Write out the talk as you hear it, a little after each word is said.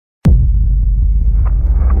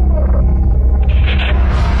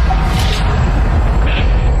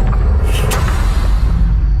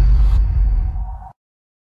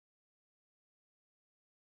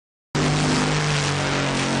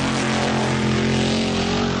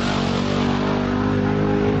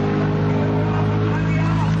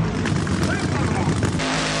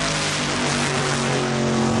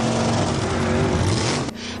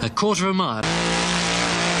quarter of a mile.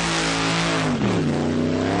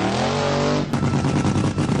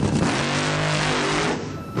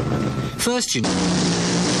 First, you...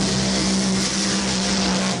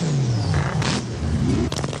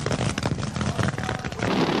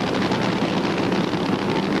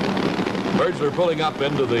 Birds are pulling up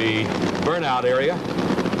into the burnout area.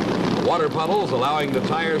 Water puddles allowing the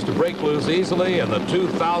tires to break loose easily, and the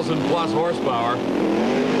 2,000 plus horsepower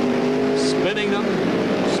spinning them,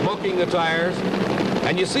 smoking the tires.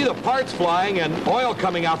 And you see the parts flying and oil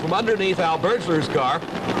coming out from underneath Al Birchler's car.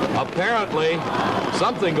 Apparently,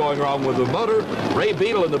 something going wrong with the motor. Ray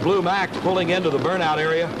Beadle in the Blue Max pulling into the burnout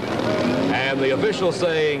area. And the official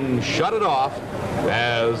saying, shut it off,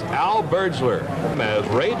 as Al Birchler, as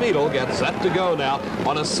Ray Beadle gets set to go now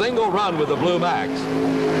on a single run with the Blue Max.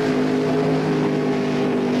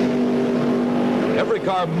 Every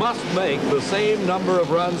car must make the same number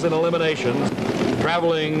of runs in eliminations,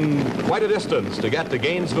 traveling quite a distance to get to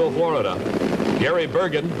Gainesville, Florida. Gary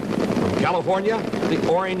Bergen from California, the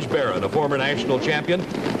Orange Baron, a former national champion.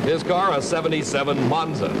 His car, a 77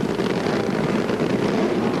 Monza.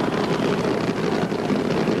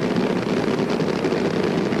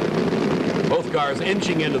 Both cars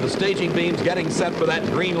inching into the staging beams, getting set for that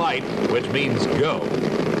green light, which means go.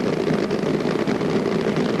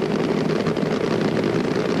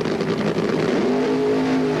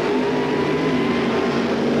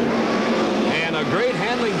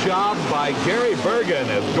 Job by Gary Bergen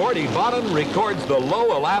as Gordy Bonham records the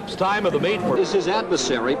low elapsed time of the meet. This is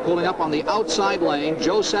adversary pulling up on the outside lane,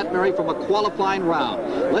 Joe Satmary from a qualifying round.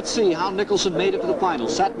 Let's see how Nicholson made it to the final.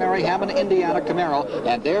 Satmary, Hammond, Indiana, Camaro,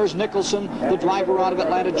 and there's Nicholson, the driver out of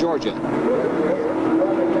Atlanta, Georgia.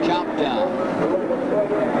 Countdown.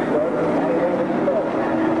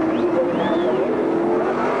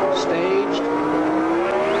 Staged.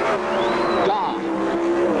 Gone.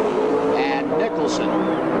 And Nicholson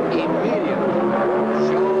immediately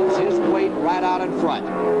shows his weight right out in front.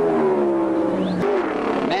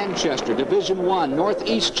 Manchester, Division I,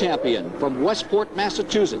 Northeast champion from Westport,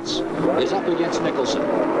 Massachusetts, is up against Nicholson.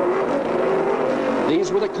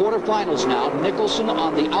 These were the quarterfinals now. Nicholson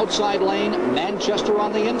on the outside lane, Manchester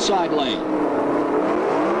on the inside lane.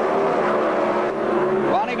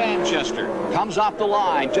 Manchester comes off the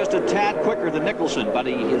line just a tad quicker than Nicholson, but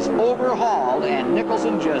he is overhauled, and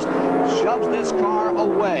Nicholson just shoves this car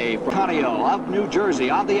away. Canio of New Jersey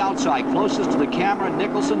on the outside, closest to the camera.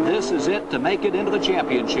 Nicholson, this is it to make it into the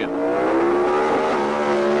championship.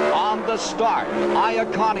 On the start,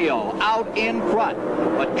 Iaconio out in front,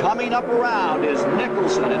 but coming up around is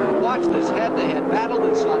Nicholson, and watch this head-to-head battle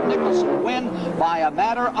that saw Nicholson win by a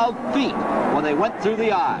matter of feet when they went through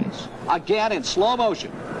the eyes. Again in slow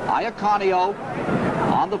motion. Iaconio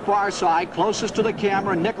on the far side, closest to the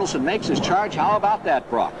camera. Nicholson makes his charge. How about that,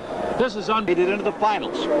 Brock? This is made it into the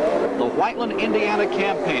finals. The Whiteland, Indiana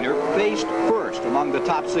campaigner faced first among the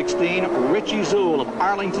top 16, Richie Zool of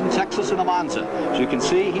Arlington, Texas in a Monza. As you can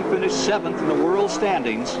see, he finished 7th in the world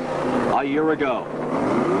standings a year ago.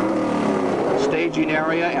 Staging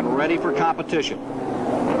area and ready for competition.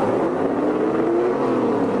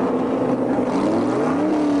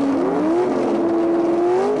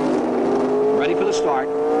 Start.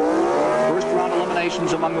 First round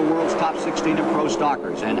eliminations among the world's top 16 in pro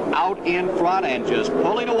stockers. And out in front and just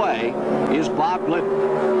pulling away is Bob Glidden.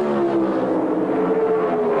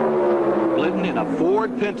 Glidden in a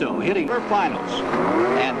Ford Pinto hitting her finals.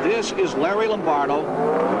 And this is Larry Lombardo,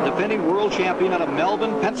 defending world champion out of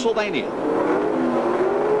Melbourne, Pennsylvania.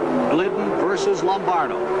 Glidden versus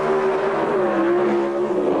Lombardo.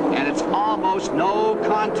 And it's almost no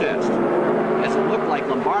contest. As it looked like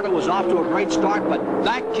Lombardo was off to a great start, but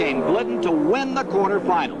back came Glidden to win the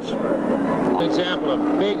quarterfinals. An example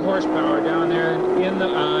of big horsepower down there in the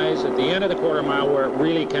eyes at the end of the quarter mile where it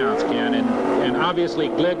really counts, Ken, and obviously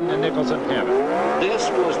Glidden and Nicholson have it. This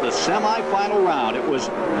was the semifinal round. It was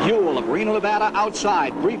Ewell of Reno, Nevada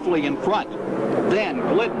outside, briefly in front. Then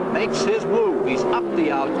Glidden makes his move. He's up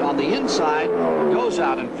the out on the inside, goes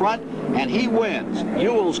out in front, and he wins.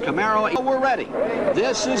 Ewell's Camaro. We're ready.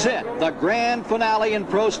 This is it, the grand finale in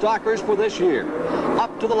pro stockers for this year.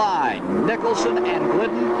 Up to the line, Nicholson and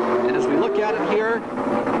Glidden. And as we look at it here,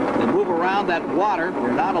 they move around that water.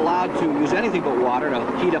 We're not allowed to use anything but water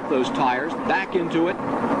to heat up those tires. Back into it.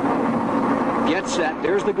 Get set.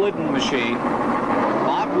 There's the Glidden machine.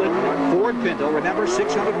 Bob Glidden, Ford Pinto, remember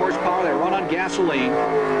 600 horsepower, they run on gasoline,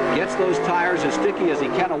 gets those tires as sticky as he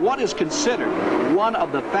can on what is considered one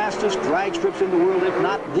of the fastest drag strips in the world, if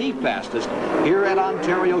not the fastest, here at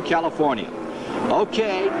Ontario, California.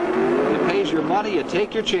 Okay, the pace raise your money, you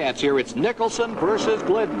take your chance here. It's Nicholson versus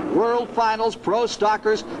Glidden. World Finals, pro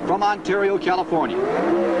stockers from Ontario, California.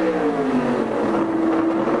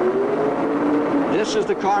 This is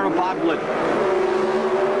the car of Bob Glidden.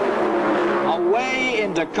 Away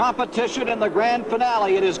into competition in the grand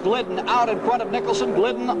finale. It is Glidden out in front of Nicholson.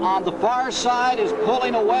 Glidden on the far side is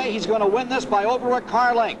pulling away. He's going to win this by over a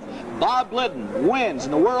car length. Bob Glidden wins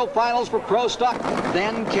in the World Finals for Pro Stock.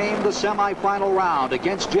 Then came the semifinal round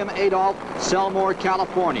against Jim Adolph, Selmore,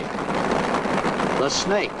 California. The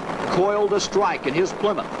Snake coiled to strike in his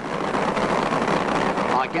Plymouth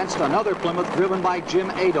against another Plymouth driven by Jim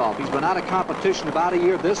Adolph. He's been out of competition about a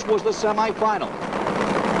year. This was the semifinal.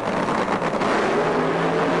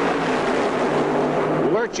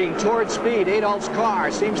 Lurching toward speed, Adolph's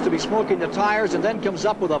car seems to be smoking the tires and then comes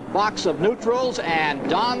up with a box of neutrals, and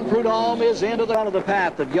Don Prudhomme is into the front of the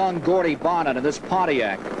path of young Gordy Bonnet in this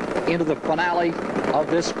Pontiac into the finale of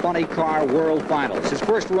this funny car World Finals. His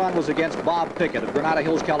first run was against Bob Pickett of Granada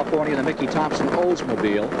Hills, California, in the Mickey Thompson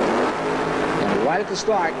Oldsmobile. And right at the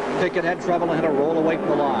start, Pickett had trouble and had to roll away from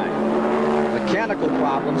the line. Mechanical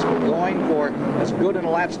problems, but going for as good an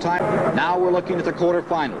elapsed time. Now we're looking at the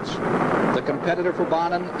quarterfinals. The competitor for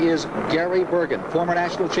Bonin is Gary Bergen, former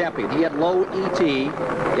national champion. He had low ET,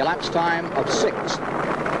 elapsed time of 6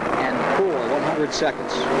 and 4/100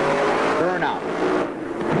 seconds. Burnout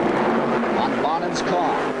on Bonin's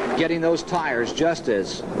car, getting those tires just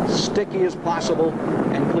as sticky as possible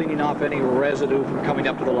and cleaning off any residue from coming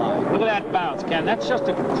up to the line. Look at that bounce, Ken. That's just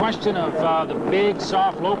a question of the big,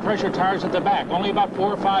 soft, low-pressure tires at the back. Only about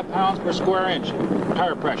 4 or 5 pounds per square inch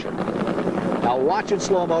tire pressure. Now watch in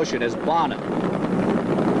slow motion as Bonnet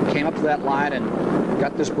came up to that line and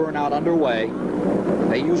got this burnout underway.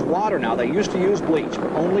 They use water now. They used to use bleach,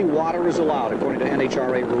 but only water is allowed according to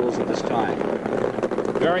NHRA rules at this time.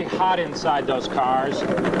 Very hot inside those cars.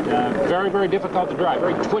 Very, very difficult to drive.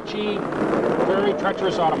 Very twitchy, very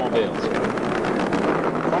treacherous automobiles.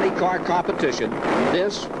 Funny car competition.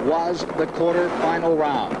 This was the quarterfinal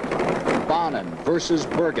round. Bonin versus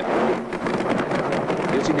Bergen.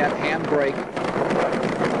 Using that handbrake,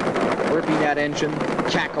 burping that engine,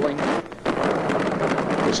 cackling.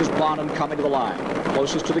 This is Bonin coming to the line,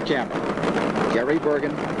 closest to the camera. Gary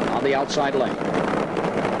Bergen on the outside lane.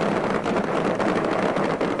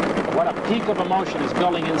 What a peak of emotion is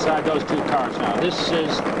building inside those two cars now. This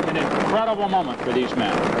is an incredible moment for these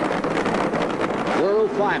men.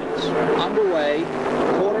 World Finals underway,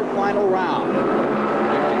 quarterfinal round.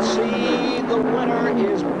 You can see the winner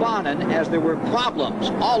is Bonin, as there were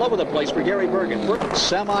problems all over the place for Gary Bergen.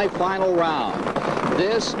 Semi-final round.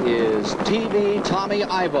 This is TV Tommy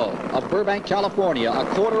Ivo of Burbank, California, a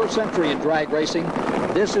quarter century in drag racing.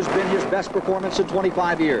 This has been his best performance in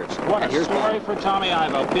 25 years. What a story for Tommy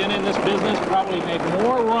Ivo. Been in this business, probably made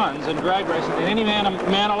more runs in drag racing than any man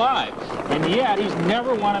alive. And yet, he's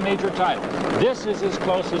never won a major title. This is his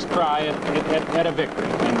closest try at a victory.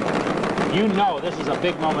 And you know this is a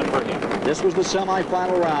big moment for him. This was the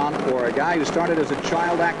semifinal round for a guy who started as a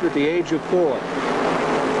child actor at the age of 4.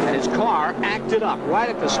 And his car acted up right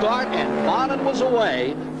at the start, and Bonin was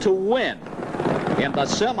away to win in the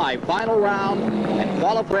semi-final round and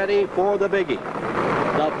qualify ready for the biggie.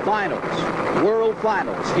 The finals, World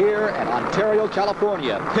Finals here at Ontario,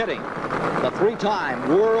 California, pitting the 3-time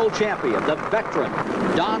world champion, the veteran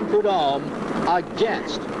Don Prudhomme,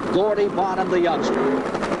 against Gordy Bonin, the youngster.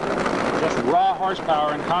 Just raw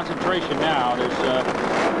horsepower and concentration now.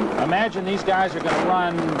 Imagine these guys are going to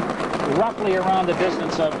run roughly around the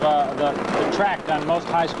distance of the track on most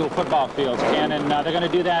high school football fields, Ken, and they're going to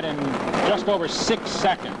do that in just over 6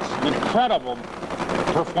 seconds. An incredible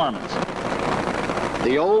performance.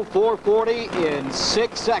 The old 440 in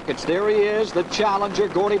 6 seconds. There he is, the challenger,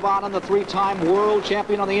 Gordy Bonin, the 3-time world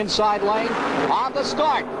champion on the inside lane. On the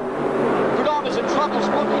start, Prudhomme is in trouble,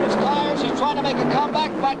 smoking his tires. He's trying to make a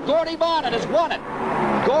comeback, but Gordy Bonin has won it.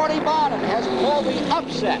 Gordy Bonin has pulled the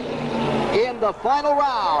upset in the final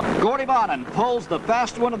round. Gordy Bonin pulls the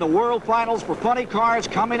fast one in the World Finals for funny cars.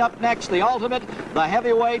 Coming up next, the ultimate, the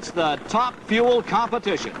heavyweights, the top fuel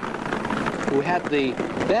competition, who had the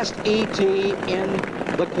best ET in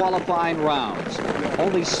the qualifying rounds.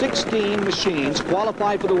 Only 16 machines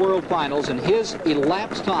qualified for the World Finals, and his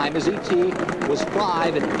elapsed time, his ET, was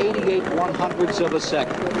 5 and 88/100ths of a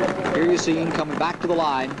second. Here you see him coming back to the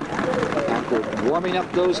line after warming up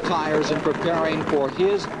those tires and preparing for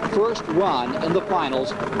his first run in the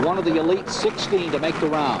finals, one of the Elite 16 to make the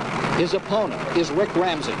round. His opponent is Rick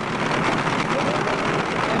Ramsey.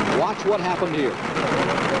 And watch what happened here.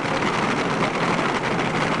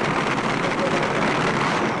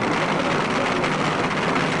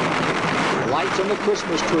 Lights on the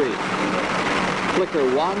Christmas tree.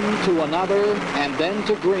 Flicker one to another and then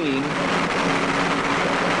to green.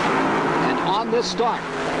 And on this start,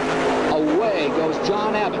 away goes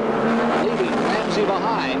John Abbott, leaving Ramsey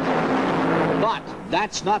behind. But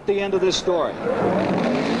that's not the end of this story.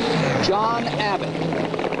 John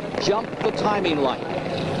Abbott jumped the timing light.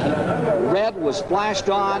 Red was flashed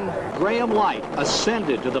on. Graham Light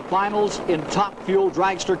ascended to the finals in Top Fuel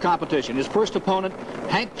dragster competition. His first opponent,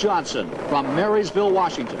 Hank Johnson from Marysville,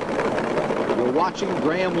 Washington. You're watching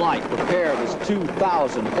Graham Light prepare this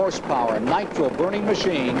 2,000 horsepower nitro-burning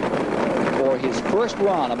machine for his first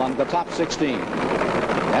run among the top 16.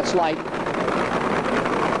 That's Light.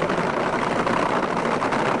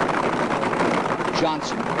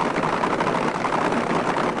 Johnson.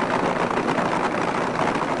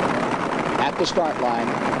 At the start line,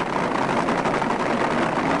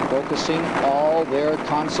 focusing all their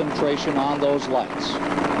concentration on those lights.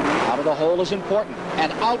 Out of the hole is important,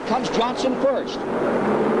 and out comes Johnson first.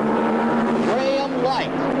 Graham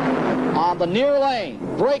Light on the near lane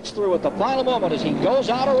breaks through at the final moment as he goes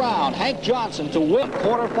out around Hank Johnson to win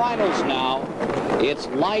quarterfinals now. It's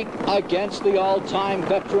Light against the all-time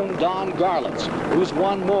veteran Don Garlits, who's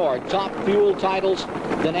won more Top Fuel titles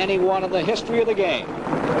than anyone in the history of the game.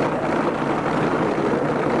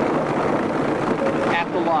 At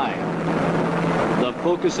the line, the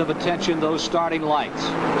focus of attention, those starting lights.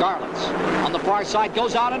 Garlits on the far side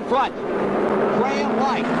goes out in front. Graham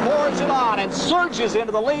Light pours it on and surges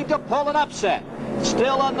into the lead to pull an upset.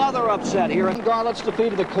 Still another upset here. Garlits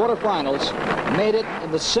defeated the quarterfinals, made it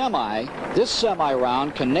in the this semi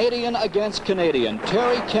round, Canadian against Canadian.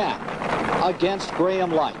 Terry Kapp against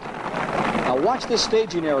Graham Light. Now watch this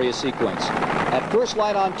staging area sequence. At first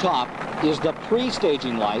light on top is the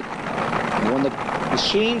pre-staging light. And when the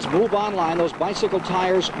machines move online, those bicycle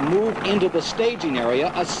tires move into the staging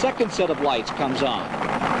area, a second set of lights comes on.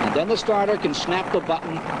 And then the starter can snap the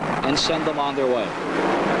button and send them on their way.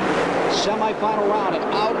 Semi-final round and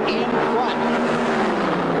out in front.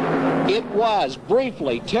 It was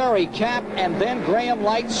briefly Terry Kapp, and then Graham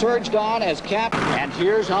Light surged on as Kapp. And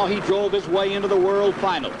here's how he drove his way into the World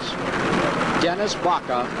Finals. Dennis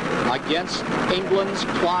Baca against England's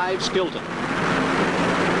Clive Skilton.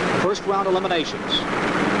 First round eliminations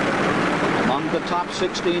among the top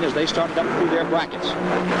 16 as they started up through their brackets.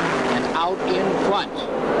 And out in front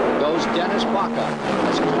goes Dennis Baca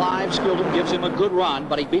as Clive Skilton gives him a good run,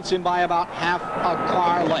 but he beats him by about half a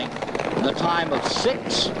car length in the time of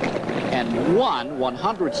 6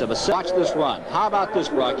 1/100ths of a second. Watch this run. How about this,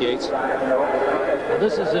 Brock Yates?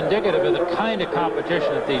 This is indicative of the kind of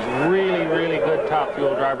competition that these really, really good Top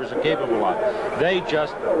Fuel drivers are capable of. They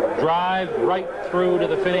just drive right through to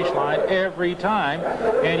the finish line every time,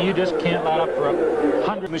 and you just can't let up for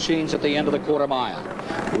 100 machines at the end of the quarter mile.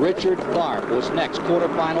 Richard Tharp was next,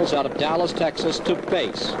 quarterfinals out of Dallas, Texas, to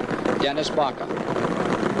face Dennis Baca.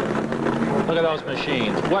 Look at those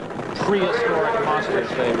machines. What prehistoric monsters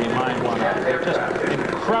they remind one of. They're just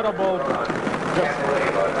incredible, just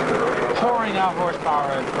pouring out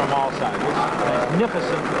horsepower from all sides. It's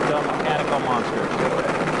magnificent mechanical monsters.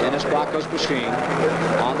 Dennis Baca's machine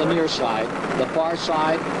on the near side. The far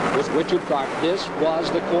side was Richard Tharp. This was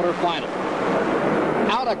the quarterfinal.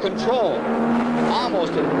 Out of control,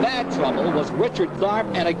 almost in bad trouble, was Richard Tharp,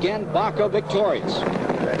 and again Baca victorious.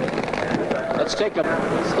 Let's take the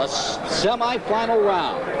semi-final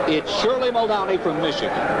round. It's Shirley Muldowney from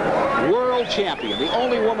Michigan, world champion, the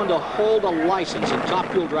only woman to hold a license in Top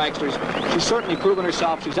Fuel dragsters. She's certainly proven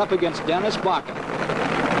herself. She's up against Dennis Baca.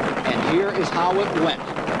 And here is how it went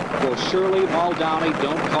for Shirley Muldowney.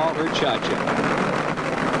 Don't call her Cha-Cha.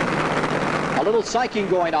 A little psyching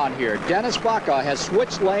going on here. Dennis Baca has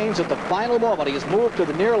switched lanes at the final moment. He has moved to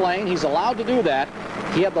the near lane. He's allowed to do that.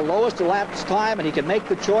 He had the lowest elapsed time, and he can make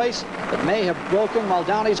the choice that may have broken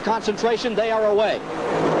Muldowney's concentration. They are away.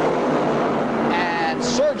 And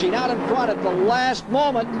surging out in front at the last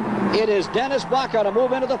moment, it is Dennis Baca to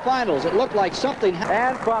move into the finals. It looked like something.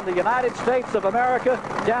 And from the United States of America,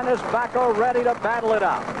 Dennis Baca ready to battle it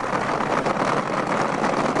out.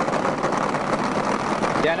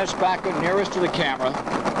 Dennis Baca nearest to the camera.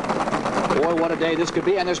 Boy, what a day this could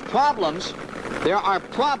be. And there's problems. There are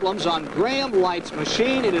problems on Graham Light's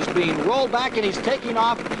machine. It is being rolled back, and he's taking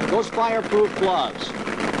off those fireproof gloves.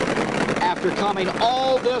 After coming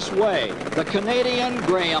all this way, the Canadian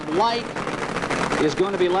Graham Light is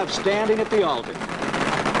going to be left standing at the altar.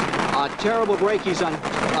 A terrible break. He's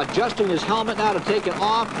adjusting his helmet now to take it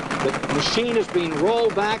off. The machine is being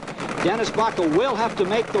rolled back. Dennis Baca will have to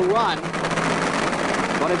make the run,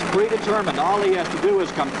 but it's predetermined. All he has to do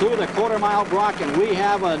is come through the quarter-mile block, and we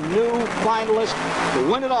have a new finalist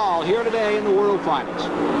to win it all here today in the World Finals.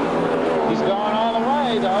 He's going all the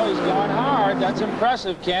way, though. He's going hard. That's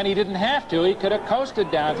impressive, Ken. He didn't have to. He could have coasted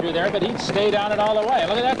down through there, but he'd stayed on it all the way.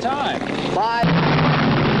 Look at that time. 5.